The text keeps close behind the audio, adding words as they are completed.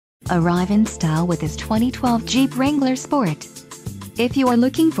Arrive in style with this 2012 Jeep Wrangler Sport. If you are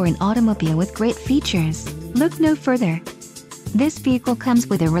looking for an automobile with great features, look no further. This vehicle comes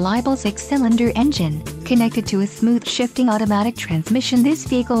with a reliable 6-cylinder engine, connected to a smooth shifting automatic transmission. This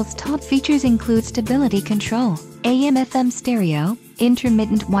vehicle's top features include stability control, AM/FM stereo,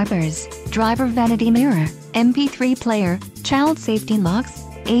 intermittent wipers, driver vanity mirror, MP3 player, child safety locks,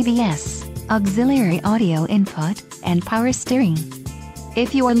 ABS, auxiliary audio input, and power steering.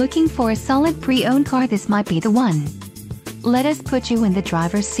 If you are looking for a solid pre-owned car, this might be the one. Let us put you in the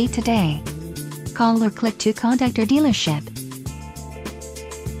driver's seat today. Call or click to contact our dealership.